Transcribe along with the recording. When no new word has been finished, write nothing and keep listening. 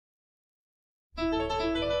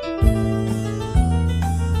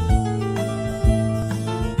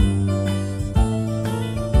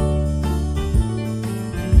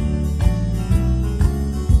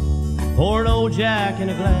old Jack in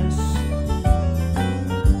a glass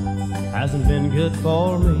hasn't been good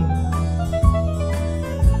for me.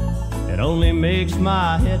 It only makes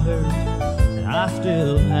my head hurt, and I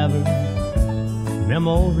still have her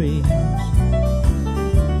memories.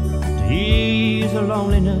 To ease the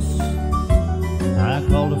loneliness, I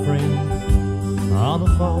called a friend on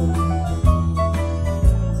the phone.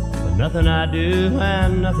 But nothing I do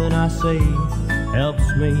and nothing I say helps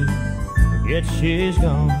me forget she's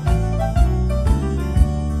gone.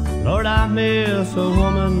 Lord, I miss a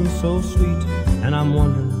woman so sweet, and I'm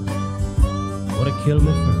wondering what'll kill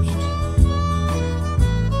me first.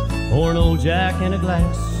 Pouring old Jack in a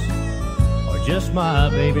glass, or just my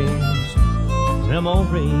baby's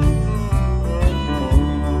memory.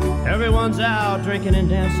 Everyone's out drinking and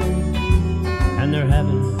dancing, and they're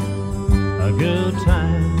having a good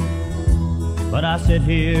time. But I sit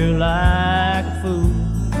here like a fool,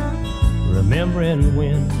 remembering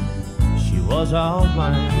when she was all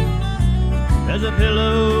mine. There's a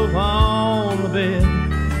pillow on the bed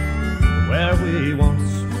where we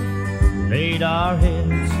once laid our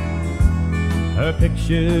heads. Her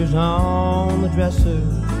picture's on the dresser,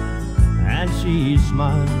 and she's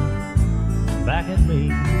smiling back at me.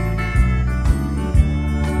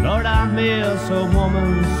 Lord, I miss a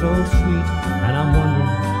woman so sweet, and I'm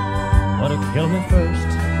wondering what'll kill me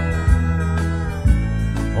first.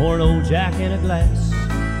 Or an old Jack in a glass,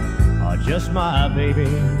 or just my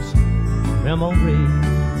baby's memory.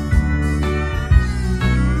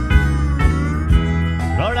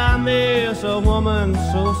 Lord, I miss a woman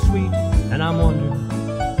so sweet, and I'm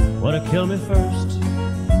wondering what'll kill me first.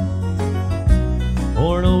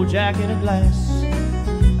 Or an old Jack in a glass,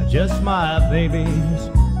 or just my baby's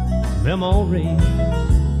memory.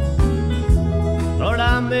 Lord,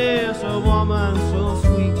 I miss a woman so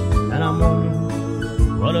sweet, and I'm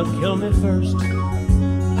wondering what'll kill me first.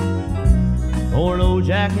 Or an old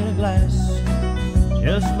Jack in a glass,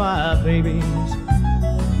 just my baby's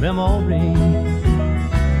memory.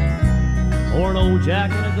 Or an old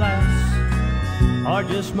Jack in a glass, or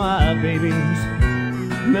just my baby's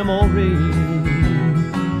memory.